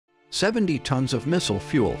70 tons of missile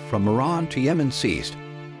fuel from Iran to Yemen seized.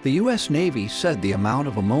 The U.S. Navy said the amount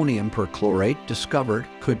of ammonium perchlorate discovered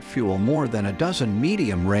could fuel more than a dozen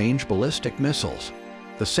medium-range ballistic missiles.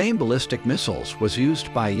 The same ballistic missiles was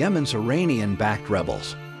used by Yemen's Iranian-backed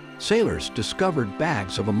rebels. Sailors discovered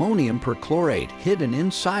bags of ammonium perchlorate hidden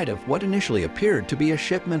inside of what initially appeared to be a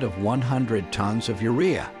shipment of 100 tons of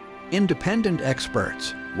urea. Independent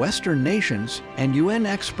experts, Western nations, and UN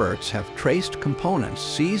experts have traced components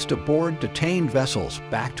seized aboard detained vessels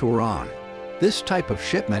back to Iran. This type of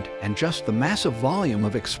shipment and just the massive volume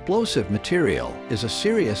of explosive material is a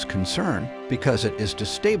serious concern because it is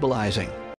destabilizing